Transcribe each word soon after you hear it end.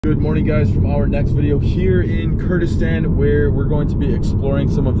Good morning, guys, from our next video here in Kurdistan, where we're going to be exploring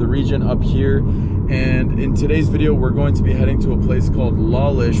some of the region up here. And in today's video, we're going to be heading to a place called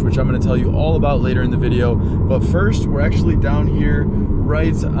Lalish, which I'm going to tell you all about later in the video. But first, we're actually down here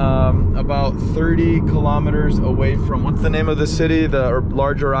right about 30 kilometers away from, what's the name of the city, the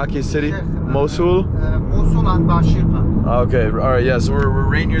large Iraqi city? Mosul? Mosul and Bashirka. Okay, all right, yeah, so we're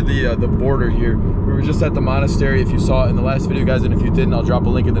right near the border here. We were just at the monastery, if you saw it in the last video, guys, and if you didn't, I'll drop a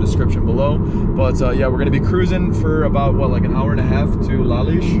link in the description below. But yeah, we're gonna be cruising for about, what, like an hour and a half to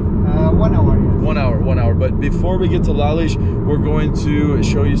Lalish? 1 hour. 1 hour. But before we get to Lalish, we're going to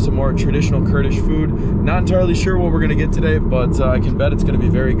show you some more traditional Kurdish food. Not entirely sure what we're gonna get today, but I can bet it's gonna be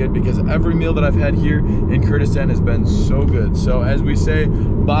very good because every meal that I've had here in Kurdistan has been so good. So as we say,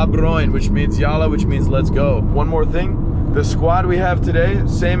 Babroin, which means Yalla, which means let's go. One more thing. The squad we have today,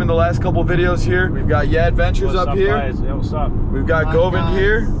 same in the last couple videos here. We've got Yeah Adventures up here. Guys? Yeah, what's up? We've got Hi, Govind guys.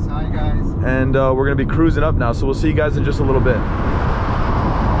 here. Hi guys. And we're gonna be cruising up now, so we'll see you guys in just a little bit. All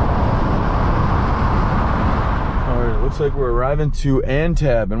right, it looks like we're arriving to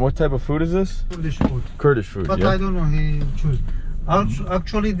Antab. And what type of food is this? Kurdish food. Kurdish food, But yeah? I don't know, he choose.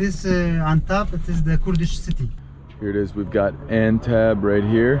 Actually, this Antab, it is the Kurdish city. Here it is, we've got Antab right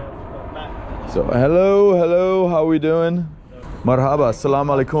here. So hello, how are we doing? Marhaba, salam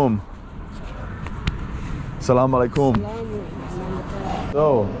alaikum. Salam alaikum.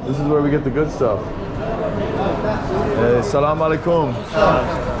 So, this is where we get the good stuff. Hey, salam alaikum.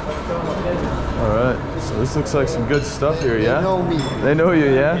 Alright, so this looks like some good stuff here, yeah? They know me. They know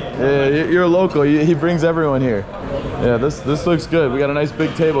you, yeah? Yeah, you're a local, he brings everyone here. Yeah, this looks good. We got a nice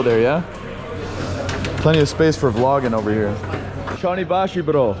big table there, yeah? Plenty of space for vlogging over here. Shani Bashi,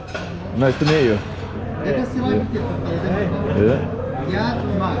 bro. Nice to meet you. Yeah.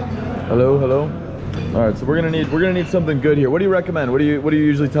 Hello. All right, so we're gonna need something good here. What do you recommend? What do you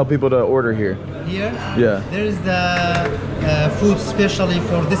usually tell people to order here? Here? Yeah. There is the food specially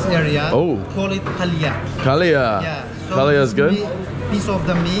for this area. Oh. Call it kalia. Kalia. Yeah. So Kalia is good. Piece of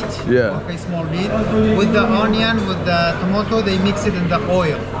the meat. Yeah. Okay, small meat. With the onion, with the tomato, they mix it in the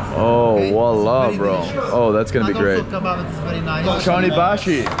oil. Oh, Okay? voila, It's very bro. delicious. Oh, that's gonna be And great. also kebab is very nice. Shani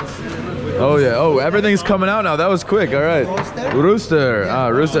Bashi. Oh yeah. Oh, everything's coming out now. That was quick. All right. Rooster. Ah,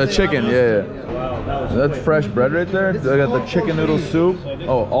 rooster chicken. Yeah. That's fresh bread right there. I got the chicken noodle soup.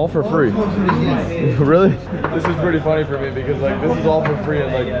 Oh, all for free. Really? This is pretty funny for me because like this is all for free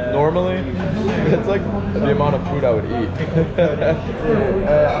and like normally it's like the amount of food I would eat.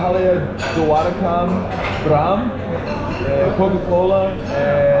 Halia Duwadakam Bram, Coca-Cola,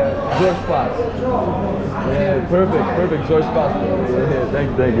 Zorspats. Perfect. Zorspats.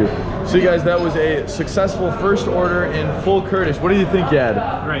 Thank you. So you guys, that was a successful first order in full Kurdish. What do you think, Yad?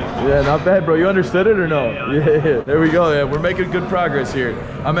 Great. Yeah, not bad, bro. You understood it or no? Yeah. There we go. Yeah, we're making good progress here.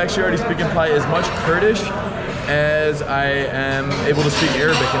 I'm actually already speaking probably as much Kurdish as I am able to speak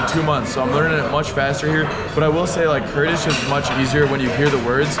Arabic in 2 months. So I'm learning it much faster here. But I will say like Kurdish is much easier when you hear the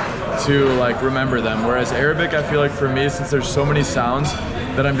words to like remember them. Whereas Arabic, I feel like for me, since there's so many sounds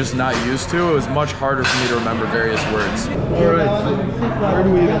that I'm just not used to, it was much harder for me to remember various words. All right, so where do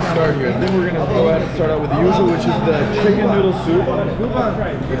we even start here? I think we're gonna go ahead and start out with the usual, which is the chicken noodle soup.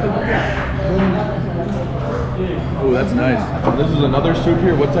 Oh, that's nice. This is another soup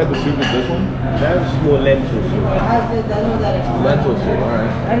here. What type of soup is this one? That's more lentil soup. Lentil soup, all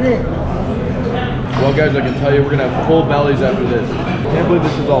right. Well, guys, I can tell you we're gonna have full bellies after this. I can't believe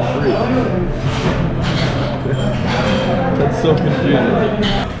this is all free. That's so confusing.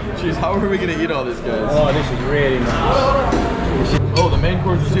 Jeez, how are we gonna eat all this, guys? Oh, this is really nice. Oh, the main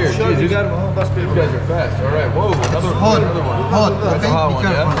course is here. Jeez, you guys are fast. All right, whoa, another one. Hot. That's a hot one,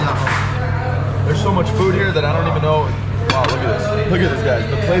 yeah? There's so much food here that I don't even know. Wow, look at this. Look at this, guys.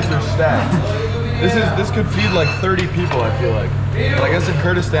 The plates are stacked. This could feed like 30 people, I feel like. But I guess in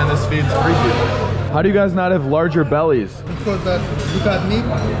Kurdistan, this feeds 3 people. How do you guys not have larger bellies? Because you got meat,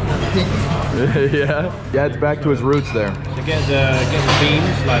 pig. Yeah, it's back to his roots there. So get the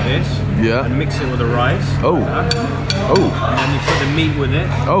beans like this. Yeah. And mix it with the rice. Oh. And Oh. then you put the meat with it.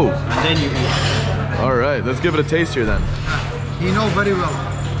 Oh. And then you eat. All right, let's give it a taste here then. He know very well.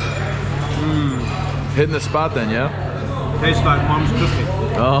 Hitting the spot then, yeah? Tastes like mom's cooking.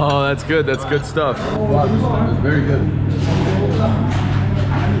 Oh, that's good. That's good stuff. Wow, this is very good.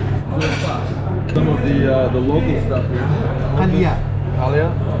 Some of the local stuff here. Kalia.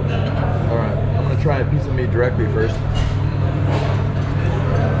 Kalia? All right, I'm gonna try a piece of meat directly first.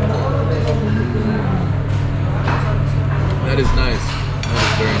 That is nice. That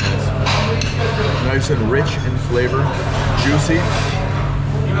is very nice. Nice and rich in flavor, juicy.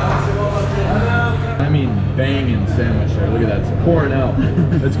 I mean, banging sandwich there. Look at that, it's pouring out.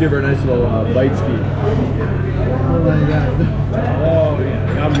 Let's give her a nice little bite ski. Oh my god. Oh,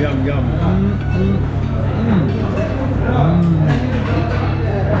 yeah. Yum, yum, yum.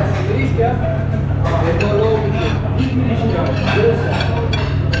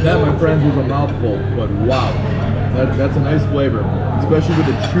 That, my friends, was a mouthful, but wow. That's a nice flavor, especially with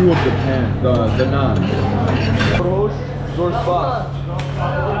the chew of the pan, the naan. Zor spas.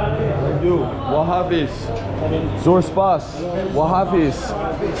 Thank you. Wahafis. Zor spas. Wahafis.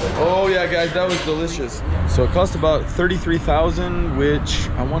 Oh yeah, guys, that was delicious. So it cost about 33,000, which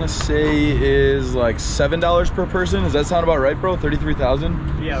I want to say is like $7 per person. Does that sound about right, bro?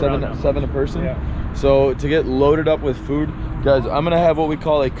 33,000? Yeah, seven a person. Yeah. So to get loaded up with food, guys, I'm gonna have what we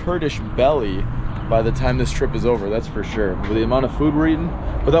call a Kurdish belly by the time this trip is over, that's for sure, with the amount of food we're eating.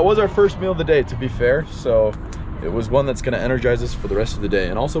 But that was our first meal of the day, to be fair, so it was one that's gonna energize us for the rest of the day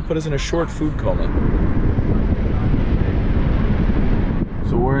and also put us in a short food coma.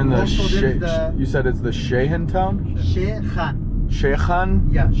 So we're in the, you said it's the Shehan town? Shehan. Shehan?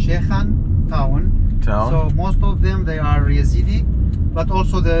 Yeah, Shehan town. So most of them, they are Yazidi, but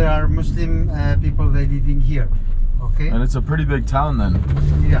also there are Muslim people they living here. Okay. And it's a pretty big town then.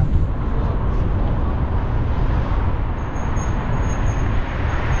 Yeah.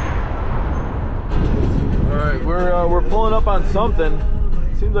 All right, we're pulling up on something.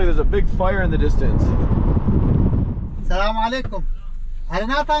 Seems like there's a big fire in the distance. Salam alaikum.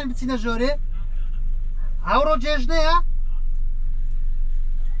 Alina time bitsina jore. Auro jejde ya.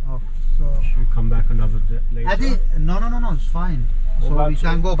 Oh, so. Should we come back another day later? Adi, no, it's fine. So we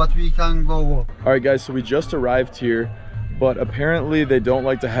can go, but we can go walk. All right, guys, so we just arrived here, but apparently they don't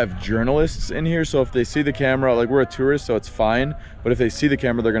like to have journalists in here. So if they see the camera, like, we're a tourist, so it's fine. But if they see the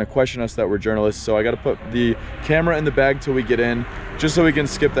camera, they're gonna question us that we're journalists. So I gotta put the camera in the bag till we get in, just so we can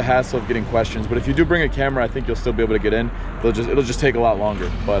skip the hassle of getting questions. But if you do bring a camera, I think you'll still be able to get in. It'll just take a lot longer.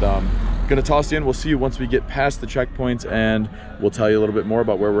 But gonna toss you in. We'll see you once we get past the checkpoints, and we'll tell you a little bit more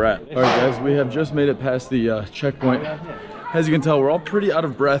about where we're at. All right, guys, we have just made it past the checkpoint. As you can tell, we're all pretty out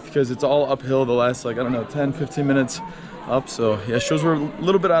of breath because it's all uphill the last, like, I don't know, 10, 15 minutes up. So yeah, it shows we're a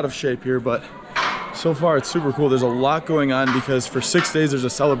little bit out of shape here, but so far it's super cool. There's a lot going on because for 6 days there's a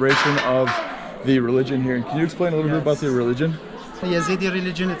celebration of the religion here. And can you explain a little bit about the religion? The Yazidi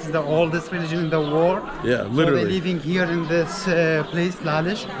religion is the oldest religion in the world. Yeah, literally. So they're living here in this place,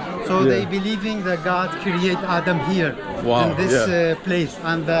 Lalish. So they believing that God created Adam here in this place.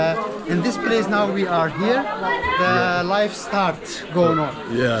 And in this place now we are here, the life starts going on.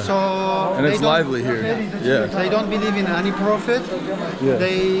 Yeah. So and it's lively here. Yeah. They don't believe in any prophet. Yeah.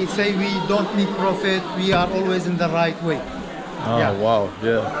 They say we don't need prophet. We are always in the right way. Oh, yeah. Wow,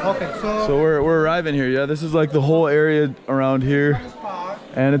 yeah. Okay, so we're arriving here, yeah? This is like the whole area around here.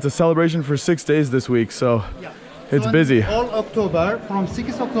 And it's a celebration for 6 days this week, so it's busy. All October, from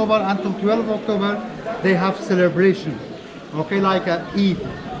 6th October until 12th October, they have celebration. Okay, like Eid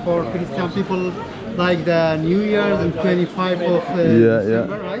for Christian people, like the New Year and 25th of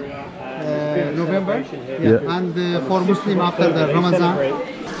December, right? November. Yeah. And for Muslim after the Ramadan.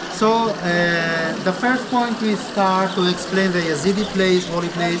 So the first point we start to explain the Yazidi place, holy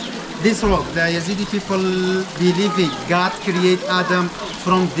place. This rock, the Yazidi people believing God created Adam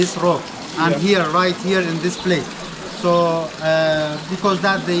from this rock, and here, right here in this place. So because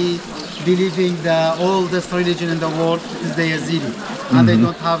that they believing the oldest religion in the world is the Yazidi, and they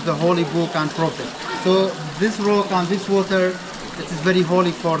don't have the holy book and prophet. So this rock and this water, it is very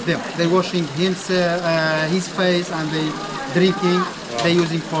holy for them. They're washing his face and they drinking. They're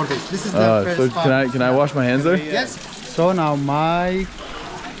using for this. This is the first so part. can I wash my hands there? Yes. So now Mike,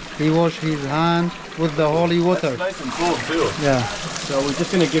 he wash his hand with the holy water. That's nice and cool too. Yeah. So we're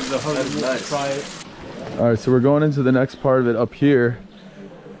just gonna give the holy water a try. All right, so we're going into the next part of it up here,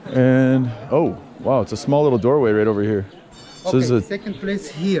 and oh wow, it's a small little doorway right over here. So Okay, this is second place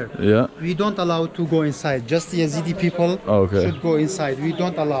here. Yeah. We don't allow to go inside. Just the Yazidi people should go inside. We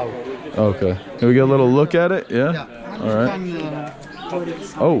don't allow. Okay. Can we get a little look at it? Yeah. Yeah. All right.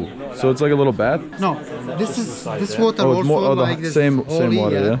 Oh, so it's like a little bath? No, this water Oh, it's also more, like this same holy,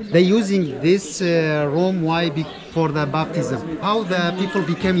 water, yeah. They're using this room for the baptism. How the people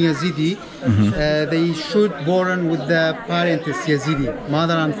became Yazidi, they should born with the parents Yazidi,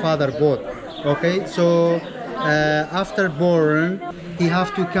 mother and father both. Okay, so after born, he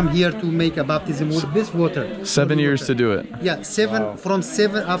have to come here to make a baptism with this water. 7 years to do it. Yeah,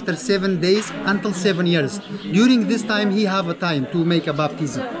 after 7 days until 7 years. During this time, he have a time to make a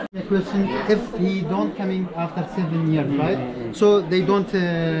baptism. The question: if he don't coming after 7 years, right? So they don't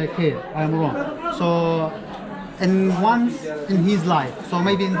care. I'm wrong. So, and once in his life, so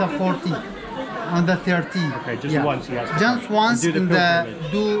maybe in the 40, on the 13th. Okay, just once you have to Just come. once Do the in the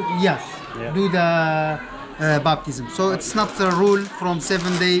pilgrimage. do the baptism. So it's not the rule from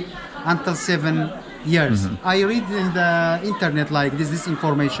 7 days until 7 years. I read in the internet like this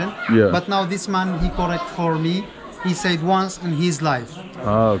information. Yeah. But now this man he correct for me. He said once in his life.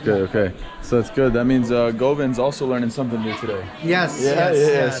 Oh, okay, okay. So that's good. That means Govin's also learning something new today. Yes.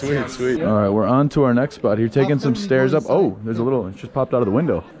 Sweet, sweet. All right, we're on to our next spot here. Taking some After we stairs go up. inside. Oh, there's a little. It just popped out of the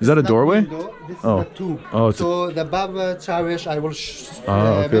window. Is that a doorway? This is Oh. the tomb. Oh, it's a- so the Baba Chawish I will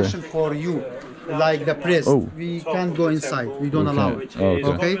okay. mention for you. Like the priest, Oh. we can't go inside. We don't allow it.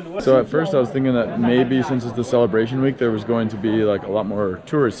 Oh, okay. So at first I was thinking that maybe since it's the celebration week, there was going to be like a lot more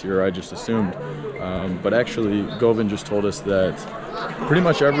tourists here. I just assumed, but actually Govin just told us that pretty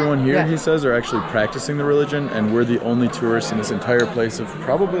much everyone here, Yeah. he says, are actually practicing the religion, and we're the only tourists in this entire place of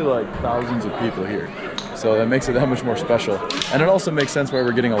probably like thousands of people here. So that makes it that much more special. And it also makes sense why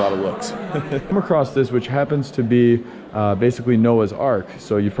we're getting a lot of looks. Come across this, which happens to be basically Noah's Ark.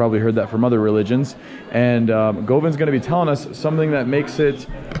 So you've probably heard that from other religions. And Govin's going to be telling us something that makes it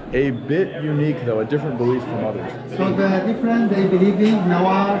a bit unique, though, a different belief from others. So the different they believe in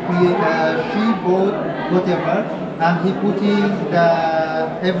Noah, she bought whatever, and he putting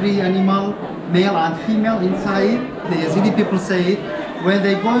every animal, male and female, inside. The Yazidi people say when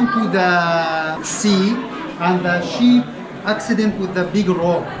they go into the sea and the sheep accident with the big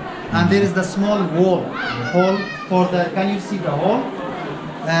rock, and there is the small hole for the. Can you see the hole?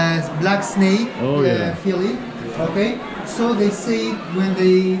 Black snake fill it. Okay, so they say when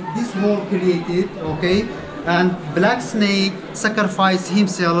this hole created, okay, and black snake sacrificed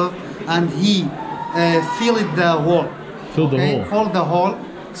himself and he filled the hole. Filled the hole. Filled the hole.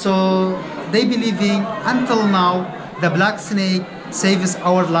 So they believing until now the black snake saves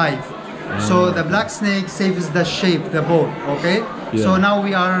our life. So the black snake saves the shape, the boat. Okay. Yeah. So now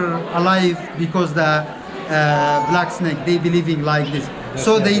we are alive because the black snake. They believing like this.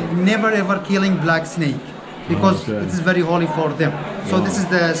 So they never ever killing black snake because it is very holy for them. So this is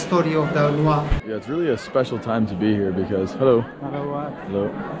the story of the Noah. Yeah, it's really a special time to be here because hello.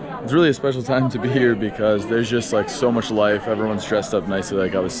 It's really a special time to be here because there's just like so much life. Everyone's dressed up nicely,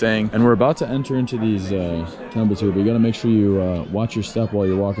 like I was saying, and we're about to enter into these temples here. But you got to make sure you watch your step while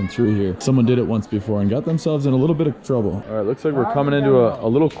you're walking through here. Someone did it once before and got themselves in a little bit of trouble. All right, looks like we're coming into a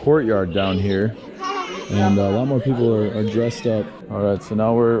little courtyard down here, and a lot more people are dressed up. All right, so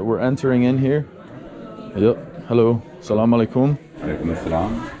now we're entering in here. Yep. Hello. Salam alaikum.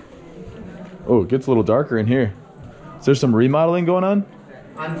 Oh, it gets a little darker in here. Is there some remodeling going on?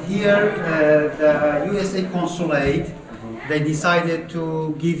 And here, the USA consulate, they decided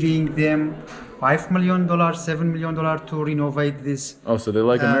to giving them $5 million, $7 million to renovate this. Oh, so they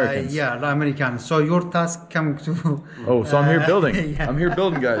like Americans. Yeah, the Americans. So your task coming to. Oh, so I'm here building. Yeah. I'm here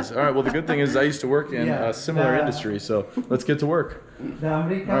building, guys. All right. Well, the good thing is I used to work in a similar industry, so let's get to work. The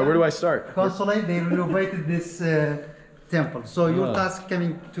American. All right. Where do I start? Consulate, they renovated this temple. So your task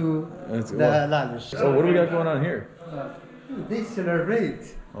coming to the Lalish. So what do we got going on here? They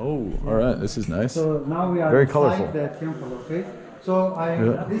celebrate. Oh, all right. This is nice. So now we are Very inside colorful. the temple, okay? So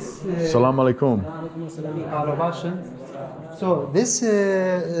this. Salam alaikum. So this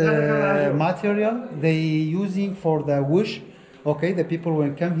material they using for the wish, okay? The people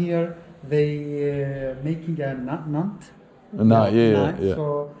when come here, they making a knot. Yeah.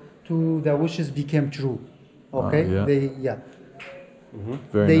 So to the wishes became true, okay? Yeah.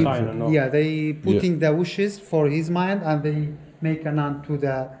 Very They nice. they putting the wishes for his mind and they make a knot to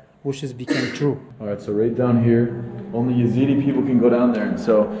the wishes became true. All right. So right down here, only Yazidi people can go down there, and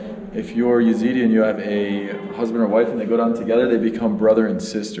so if you're Yazidi and you have a husband or wife and they go down together, they become brother and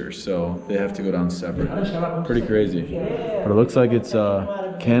sister. So they have to go down separate. Pretty crazy. But it looks like it's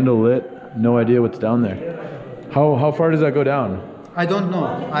candle lit. No idea what's down there. How far does that go down? I don't know.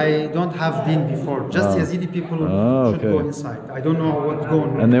 I don't have been before. Just Yazidi people should go inside. I don't know what's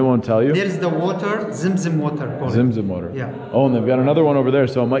going on. And they won't tell you? There is the water, Zimzim water. Zimzim water. Yeah. Oh, and they've got another one over there,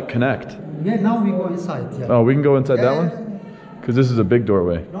 so it might connect. Yeah, now we go inside. Yeah. Oh, we can go inside that one? Because this is a big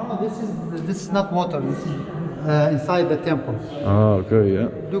doorway. No, this is not water. This is inside the temple. Oh, good, yeah.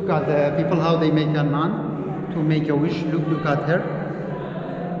 Look at the people how they make a nun to make a wish. Look at her.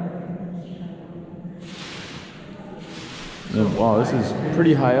 And, wow, this is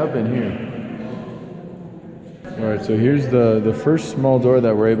pretty high up in here. All right, so here's the first small door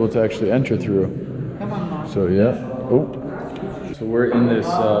that we're able to actually enter through. Come on, Mom. So yeah. Oh. So we're in this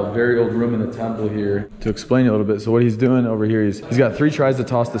very old room in the temple here. To explain it a little bit, so what he's doing over here, he's got 3 tries to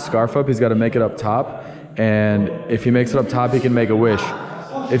toss the scarf up. He's got to make it up top, and if he makes it up top, he can make a wish.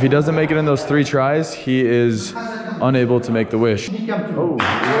 If he doesn't make it in those 3 tries, he is unable to make the wish. Oh,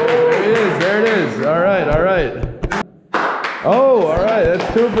 there it is, there it is. All right, all right. Oh, all right,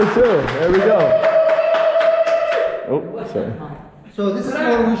 that's 2 for 2. There we go. Oh, sorry. So this is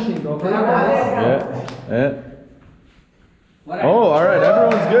for wishing, okay, guys? Yeah, yeah. Oh, all right,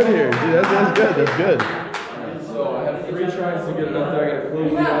 everyone's good here. Gee, that's good, that's good. So I have 3 tries to get it up there. I gotta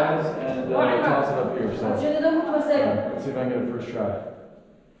close the eyes and toss it up here. So let's see if I can get a first try.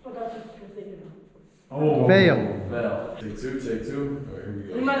 Oh, fail. Fail. Take 2, take 2. All right, here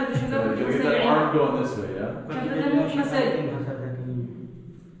we go. Gotta get that arm going this way, yeah?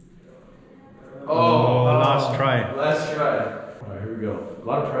 Oh, last try. Last try. All right, here we go. A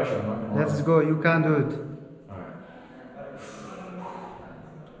lot of pressure. I'm not gonna lie. Let's go. You can do it.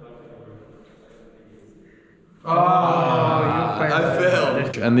 Oh, I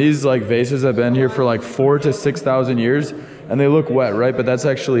failed. And these like vases have been here for like 4,000 to 6,000 years, and they look wet, right? But that's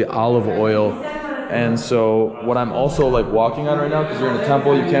actually olive oil. And so what I'm also like walking on right now, because you're in a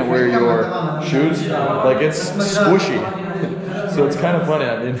temple, you can't wear your shoes. Like it's squishy. So it's kind of funny.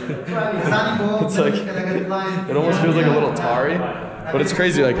 I mean, it's like, it almost feels like a little tarry. But it's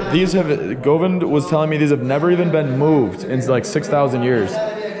crazy. Like these have, Govind was telling me these have never even been moved in like 6,000 years.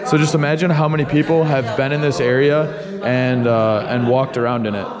 So just imagine how many people have been in this area and walked around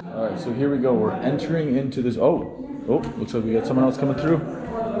in it. All right, so here we go. We're entering into this. Oh, looks like we got someone else coming through.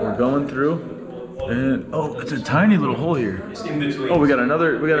 We're going through, and oh, it's a tiny little hole here. In between. Oh, we got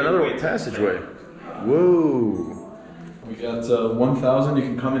another passageway. Whoa. We got 1,000. You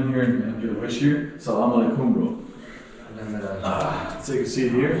can come in here and get a wish here. Salam alaikum, bro. Let's take a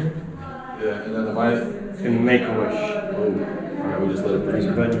seat here. Yeah, and then the mic can make a wish. Oh. Alright, we just let it burn.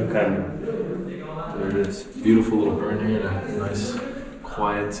 There it is. Beautiful little burn here in a nice,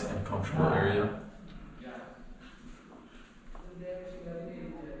 quiet, and comfortable area.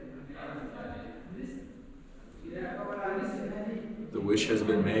 The wish has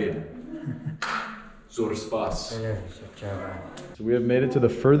been made. Zor spas. So we have made it to the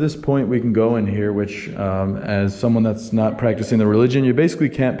furthest point we can go in here, which as someone that's not practicing the religion, you basically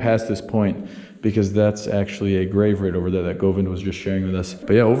can't pass this point, because that's actually a grave right over there that Govind was just sharing with us.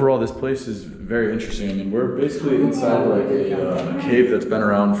 But yeah, overall this place is very interesting. I mean, we're basically inside like a cave that's been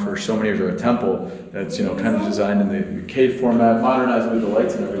around for so many years, or a temple that's, you know, kind of designed in the cave format, modernized with the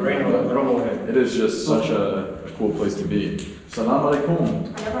lights and everything. It is just such a cool place to be. Salam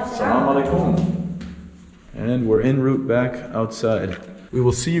alaikum. Salam alaikum. And we're en route back outside. We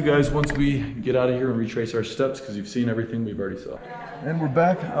will see you guys once we get out of here and retrace our steps, because you've seen everything we've already saw. And we're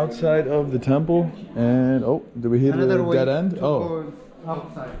back outside of the temple, and oh, did we hit a dead end? Oh,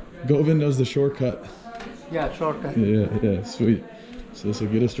 outside. Govind knows the shortcut. Yeah, shortcut. Yeah, sweet. So this will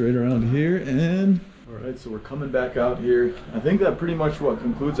get us straight around here, and all right, so we're coming back out here. I think that pretty much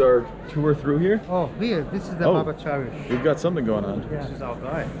concludes our tour through here. Oh, here, this is the Baba Charish. We've got something going on. Yeah. This is our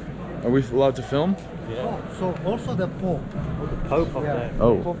guy. Are we allowed to film? Yeah. Oh, so also the Pope. Oh, the Pope of there.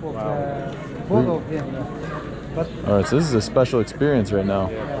 Oh. The Pope of both of them. But all right, so this is a special experience right now.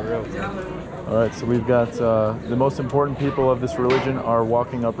 Yeah, for real. All right, so we've got the most important people of this religion are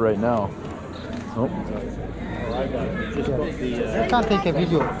walking up right now. Oh. I can't take a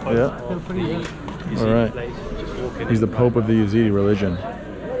video. Yeah. Feel free. All right. He's the Pope of the Yazidi religion.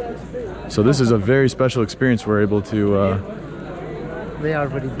 So this is a very special experience. We're able to. They are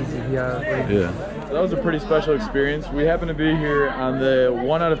very busy. We are very busy. Yeah. So that was a pretty special experience. We happen to be here on the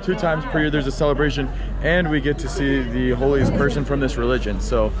 1 out of 2 times per year there's a celebration, and we get to see the holiest person from this religion.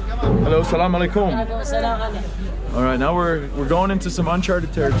 So, hello, salam alaikum. All right, now we're going into some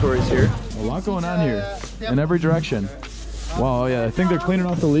uncharted territories here. A lot going on here in every direction. Wow, yeah, I think they're cleaning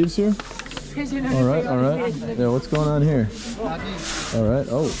off the leaves here. All right. Yeah, what's going on here? All right,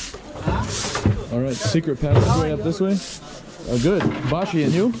 oh. All right, secret passageway up this way. Oh, good. Bashi,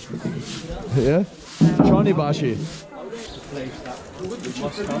 and you? Yeah? Chani Bashi.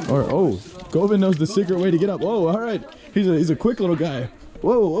 Or, oh, Govind knows the secret way to get up. Oh, all right. He's a quick little guy.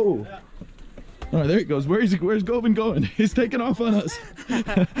 Whoa. All right, there he goes. Where's Govind going? He's taking off on us.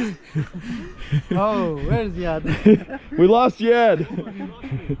 Oh, where's Yad? We lost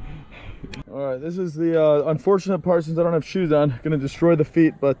Yad. All right, this is the unfortunate part, since I don't have shoes on. Gonna destroy the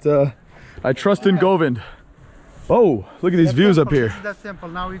feet, but I trust in Govind. Oh, look at these views up here. This is the temple.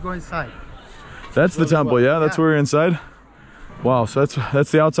 Now we go inside. That's the temple, yeah? That's where we're inside? Wow, so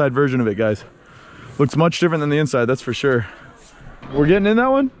that's the outside version of it, guys. Looks much different than the inside, that's for sure. We're getting in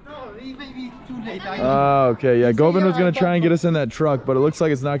that one? No, it may be too late. Oh, okay, yeah. Govind was gonna try and get us in that truck, but it looks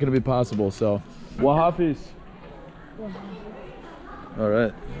like it's not gonna be possible, so. Wahafiz. All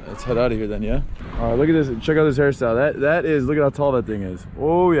right, let's head out of here then, yeah? All right, look at this. Check out this hairstyle. That is, look at how tall that thing is.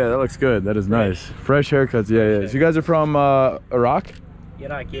 Oh yeah, that looks good. That is nice. Fresh haircuts, yeah. So you guys are from Iraq?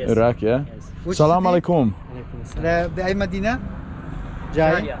 Iraq, yes. Iraq, yeah? Yes. Salam alaikum. بأي مدينة؟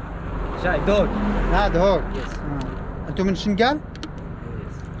 جاي؟ جاي دور. دهوك. Yes. أنتم من شنغال؟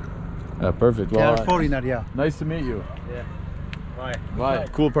 Yeah, perfect. They are Well, foreigner, yeah. nice to meet you. Yeah. Bye. Wow.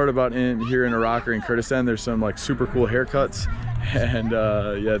 Cool part about here in Iraq or in Kurdistan, there's some like super cool haircuts, and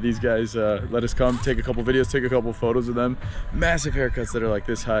yeah, these guys let us come take a couple videos, take a couple photos of them. Massive haircuts that are like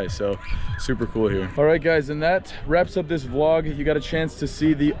this high, so super cool here. All right guys, and that wraps up this vlog. You got a chance to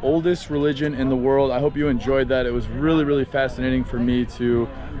see the oldest religion in the world. I hope you enjoyed that. It was really fascinating for me to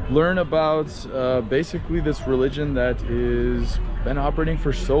learn about basically this religion that is been operating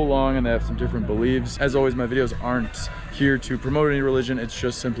for so long, and they have some different beliefs. As always, my videos aren't here to promote any religion, it's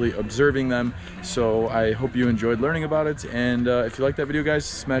just simply observing them. So I hope you enjoyed learning about it, and if you like that video guys,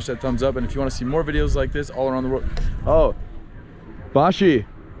 smash that thumbs up, and if you want to see more videos like this all around the world. Oh, Bashi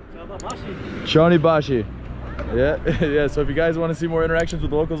Choni Bashi, yeah. So if you guys want to see more interactions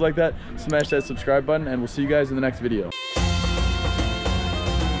with locals like that, smash that subscribe button, and we'll see you guys in the next video.